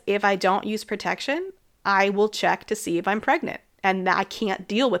 because if I don't use protection, I will check to see if I'm pregnant. And I can't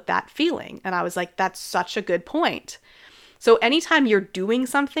deal with that feeling. And I was like, that's such a good point. So anytime you're doing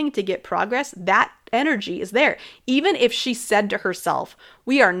something to get progress, that energy is there. Even if she said to herself,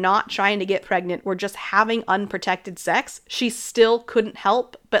 we are not trying to get pregnant, we're just having unprotected sex, she still couldn't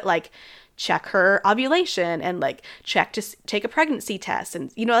help but like check her ovulation and like check to take a pregnancy test.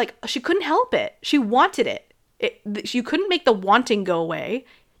 And, you know, like, she couldn't help it. She wanted it. You couldn't make the wanting go away.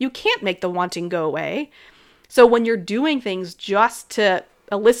 You can't make the wanting go away. So when you're doing things just to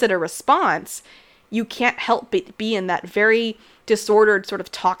elicit a response, you can't help but be in that very disordered sort of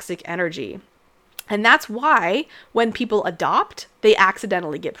toxic energy. And that's why when people adopt, they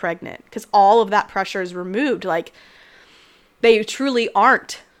accidentally get pregnant, because all of that pressure is removed. Like, they truly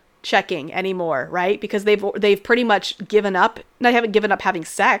aren't checking anymore, right? Because they've pretty much given up. They haven't given up having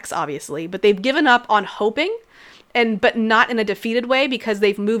sex, obviously, but they've given up on hoping. But not in a defeated way, because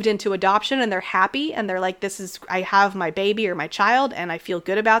they've moved into adoption and they're happy and they're like, I have my baby or my child and I feel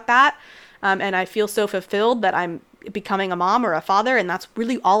good about that. And I feel so fulfilled that I'm becoming a mom or a father, and that's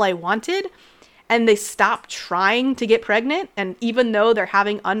really all I wanted. And they stop trying to get pregnant. And even though they're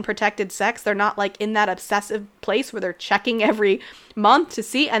having unprotected sex, they're not like in that obsessive place where they're checking every month to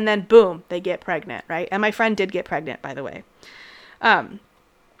see, and then boom, they get pregnant, right? And my friend did get pregnant, by the way.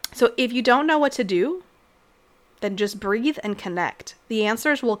 So if you don't know what to do, then just breathe and connect. The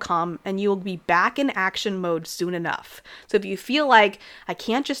answers will come and you will be back in action mode soon enough. So if you feel like I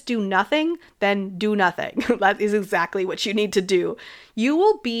can't just do nothing, then do nothing. That is exactly what you need to do. You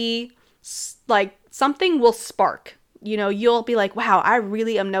will be like, something will spark. You know, you'll be like, wow, I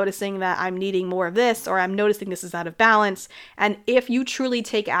really am noticing that I'm needing more of this, or I'm noticing this is out of balance. And if you truly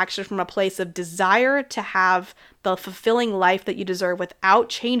take action from a place of desire to have the fulfilling life that you deserve without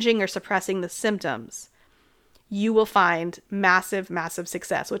changing or suppressing the symptoms, you will find massive, massive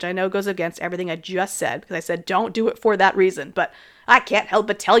success, which I know goes against everything I just said, because I said don't do it for that reason, but I can't help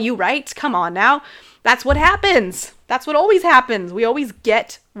but tell you, right? Come on now. That's what happens. That's what always happens. We always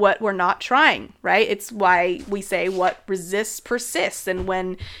get what we're not trying, right? It's why we say what resists persists. And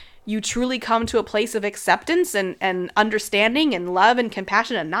when you truly come to a place of acceptance and understanding and love and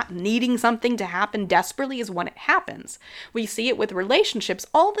compassion and not needing something to happen desperately is when it happens. We see it with relationships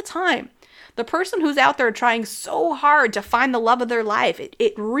all the time. The person who's out there trying so hard to find the love of their life,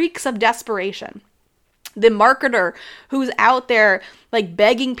 it reeks of desperation. The marketer who's out there like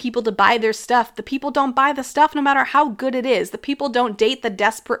begging people to buy their stuff, the people don't buy the stuff no matter how good it is. The people don't date the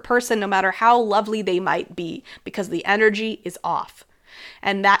desperate person no matter how lovely they might be, because the energy is off.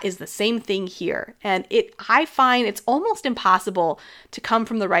 And that is the same thing here. And I find it's almost impossible to come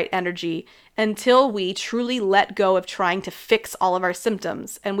from the right energy until we truly let go of trying to fix all of our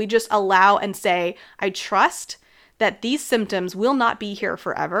symptoms. And we just allow and say, I trust that these symptoms will not be here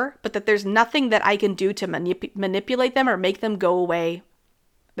forever, but that there's nothing that I can do to manipulate them or make them go away.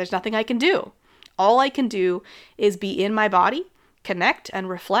 There's nothing I can do. All I can do is be in my body, connect and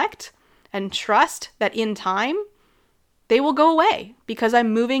reflect, and trust that in time, they will go away because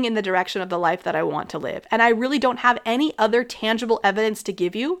I'm moving in the direction of the life that I want to live. And I really don't have any other tangible evidence to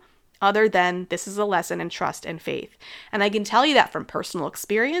give you other than this is a lesson in trust and faith. And I can tell you that from personal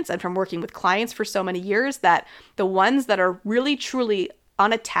experience and from working with clients for so many years, that the ones that are really, truly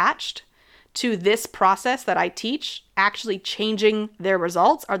unattached to this process that I teach, actually changing their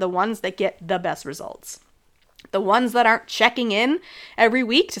results, are the ones that get the best results. The ones that aren't checking in every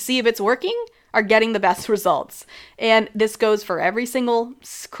week to see if it's working are getting the best results. And this goes for every single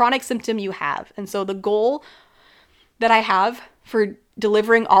chronic symptom you have. And so the goal that I have for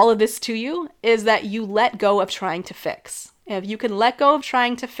delivering all of this to you is that you let go of trying to fix. If you can let go of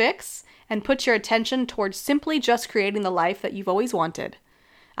trying to fix and put your attention towards simply just creating the life that you've always wanted.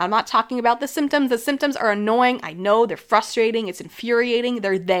 I'm not talking about the symptoms. The symptoms are annoying. I know they're frustrating. It's infuriating.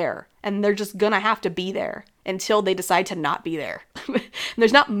 They're there, and they're just gonna have to be there until they decide to not be there.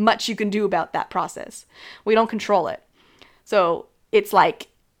 There's not much you can do about that process. We don't control it. So it's like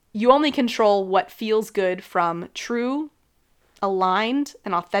you only control what feels good from true, aligned,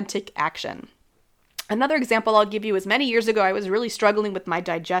 and authentic action. Another example I'll give you is many years ago, I was really struggling with my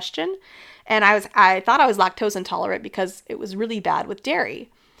digestion, and I thought I was lactose intolerant because it was really bad with dairy.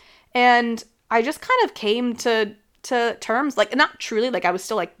 And I just kind of came to terms, like, not truly, like I was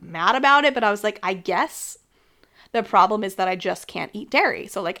still like mad about it, but I was like, I guess the problem is that I just can't eat dairy.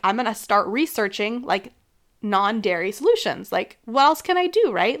 So like, I'm going to start researching like non-dairy solutions. Like, what else can I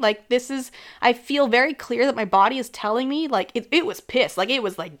do, right? Like, I feel very clear that my body is telling me, like, it was pissed. Like, it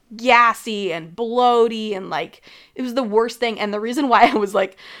was like gassy and bloaty and like, it was the worst thing. And the reason why I was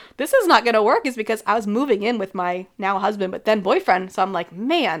like, this is not going to work is because I was moving in with my now husband, but then boyfriend. So I'm like,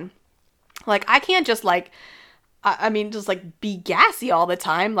 man, like, I can't just like, just like be gassy all the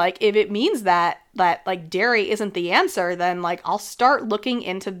time. Like, if it means that like dairy isn't the answer, then like I'll start looking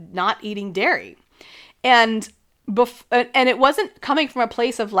into not eating dairy. And it wasn't coming from a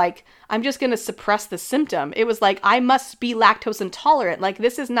place of like, I'm just going to suppress the symptom. It was like, I must be lactose intolerant. Like,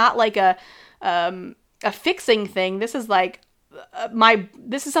 this is not like a fixing thing. This is like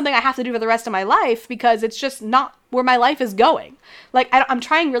this is something I have to do for the rest of my life because it's just not where my life is going. Like, I'm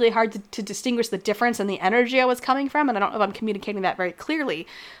trying really hard to distinguish the difference in the energy I was coming from. And I don't know if I'm communicating that very clearly.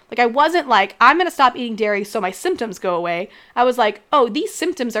 Like, I wasn't like, I'm going to stop eating dairy so my symptoms go away. I was like, oh, these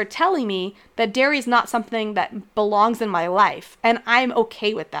symptoms are telling me that dairy is not something that belongs in my life. And I'm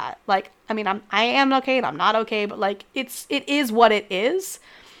okay with that. Like, I mean, I am okay and I'm not okay, but like, it is what it is.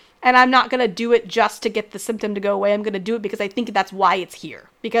 And I'm not going to do it just to get the symptom to go away. I'm going to do it because I think that's why it's here.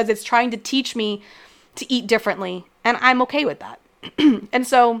 Because it's trying to teach me to eat differently. And I'm okay with that. And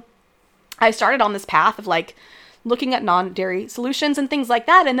so I started on this path of like looking at non-dairy solutions and things like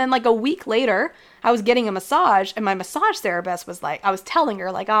that. And then like a week later, I was getting a massage and my massage therapist was like, I was telling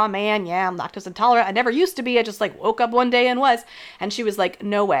her like, oh man, yeah, I'm lactose intolerant. I never used to be. I just like woke up one day and was. And she was like,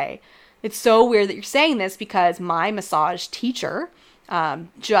 no way. It's so weird that you're saying this because my massage teacher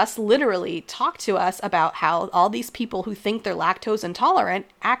just literally talked to us about how all these people who think they're lactose intolerant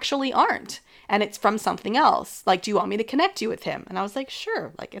actually aren't. And it's from something else. Like, do you want me to connect you with him? And I was like,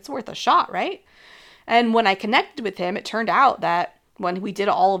 sure, like it's worth a shot, right? And when I connected with him, it turned out that when we did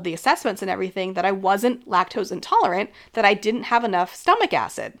all of the assessments and everything, that I wasn't lactose intolerant, that I didn't have enough stomach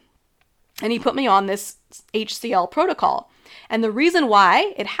acid. And he put me on this HCL protocol. And the reason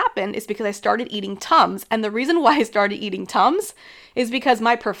why it happened is because I started eating Tums. And the reason why I started eating Tums is because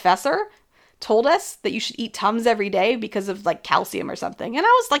my professor told us that you should eat Tums every day because of like calcium or something. And I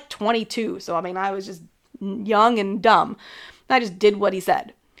was like 22. So, I mean, I was just young and dumb. I just did what he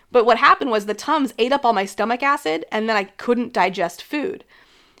said. But what happened was the Tums ate up all my stomach acid, and then I couldn't digest food.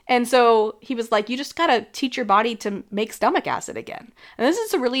 And so he was like, you just got to teach your body to make stomach acid again. And this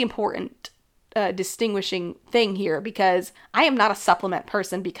is a really important distinguishing thing here, because I am not a supplement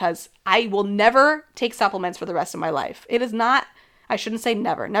person, because I will never take supplements for the rest of my life. It is not, I shouldn't say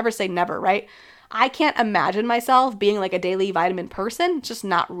never say never, right? I can't imagine myself being like a daily vitamin person. It's just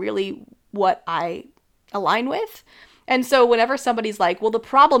not really what I align with. And so whenever somebody's like, well, the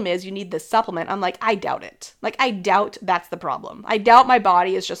problem is you need this supplement, I'm like, I doubt it. Like, I doubt that's the problem. I doubt my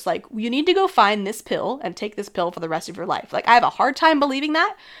body is just like, you need to go find this pill and take this pill for the rest of your life. Like, I have a hard time believing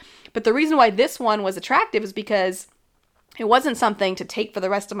that. But the reason why this one was attractive is because it wasn't something to take for the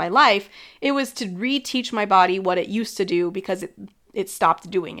rest of my life. It was to reteach my body what it used to do, because it stopped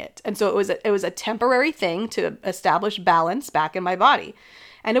doing it. And so it was a temporary thing to establish balance back in my body.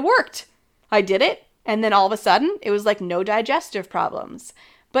 And it worked. I did it. And then all of a sudden, it was like no digestive problems.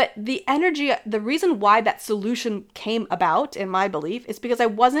 But the reason why that solution came about, in my belief, is because I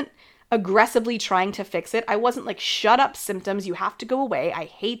wasn't aggressively trying to fix it. I wasn't like, shut up, symptoms, you have to go away. I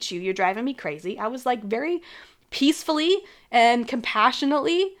hate you. You're driving me crazy. I was like very peacefully and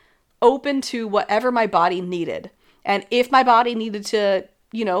compassionately open to whatever my body needed. And if my body needed to,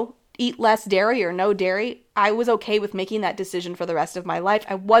 eat less dairy or no dairy, I was okay with making that decision for the rest of my life.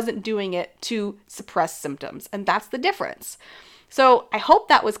 I wasn't doing it to suppress symptoms. And that's the difference. So I hope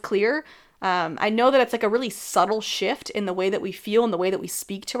that was clear. I know that it's like a really subtle shift in the way that we feel and the way that we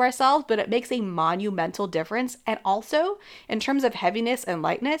speak to ourselves, but it makes a monumental difference. And also, in terms of heaviness and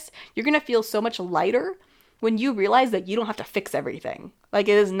lightness, you're going to feel so much lighter when you realize that you don't have to fix everything. Like,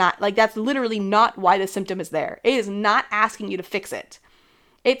 it is not, like, that's literally not why the symptom is there. It is not asking you to fix it.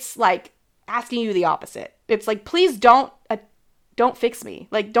 It's like asking you the opposite. It's like, please don't fix me.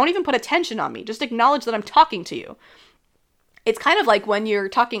 Like, don't even put attention on me. Just acknowledge that I'm talking to you. It's kind of like when you're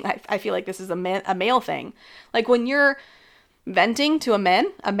talking, I feel like this is a male thing. Like when you're venting to a man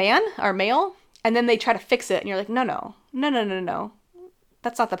or male, and then they try to fix it, and you're like, no.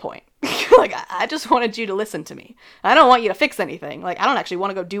 That's not the point. Like, I just wanted you to listen to me. I don't want you to fix anything. Like, I don't actually want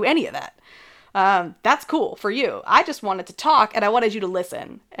to go do any of that. That's cool for you. I just wanted to talk, and I wanted you to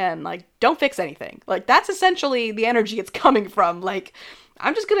listen, and like, don't fix anything. Like, that's essentially the energy it's coming from. Like,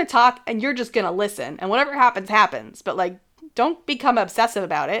 I'm just going to talk, and you're just going to listen, and whatever happens, happens. But like, don't become obsessive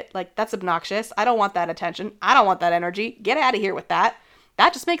about it. Like, that's obnoxious. I don't want that attention. I don't want that energy. Get out of here with that.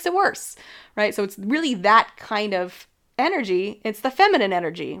 That just makes it worse, right? So it's really that kind of energy. It's the feminine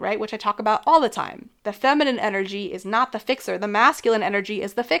energy, right? Which I talk about all the time. The feminine energy is not the fixer. The masculine energy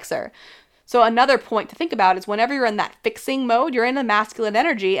is the fixer. So another point to think about is whenever you're in that fixing mode, you're in the masculine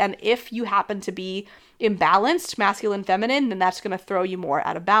energy. And if you happen to be imbalanced, masculine, feminine, then that's going to throw you more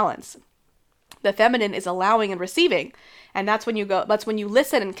out of balance. The feminine is allowing and receiving. And that's when you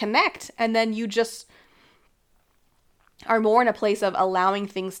listen and connect. And then you just are more in a place of allowing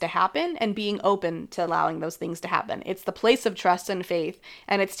things to happen and being open to allowing those things to happen. It's the place of trust and faith.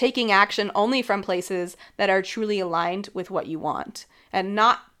 And it's taking action only from places that are truly aligned with what you want, and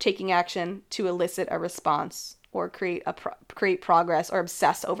not taking action to elicit a response or create progress or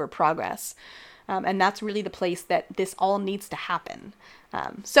obsess over progress. And that's really the place that this all needs to happen.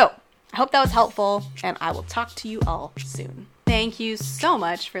 So I hope that was helpful, and I will talk to you all soon. Thank you so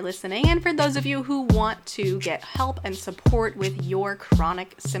much for listening. And for those of you who want to get help and support with your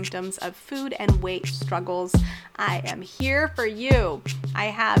chronic symptoms of food and weight struggles, I am here for you. I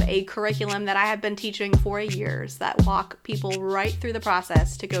have a curriculum that I have been teaching for years that walk people right through the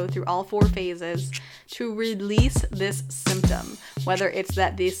process to go through all 4 phases to release this symptom, whether it's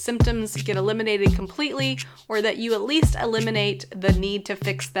that these symptoms get eliminated completely or that you at least eliminate the need to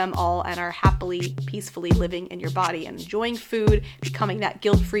fix them all and are happily, peacefully living in your body and enjoying food, becoming that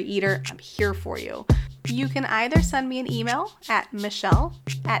guilt-free eater. I'm here for you. You can either send me an email at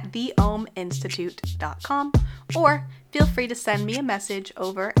michelle@theominstitute.com, or feel free to send me a message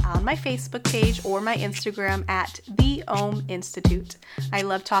over on my Facebook page or my Instagram at The Om Institute. I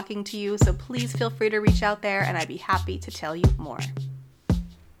love talking to you, so please feel free to reach out there and I'd be happy to tell you more.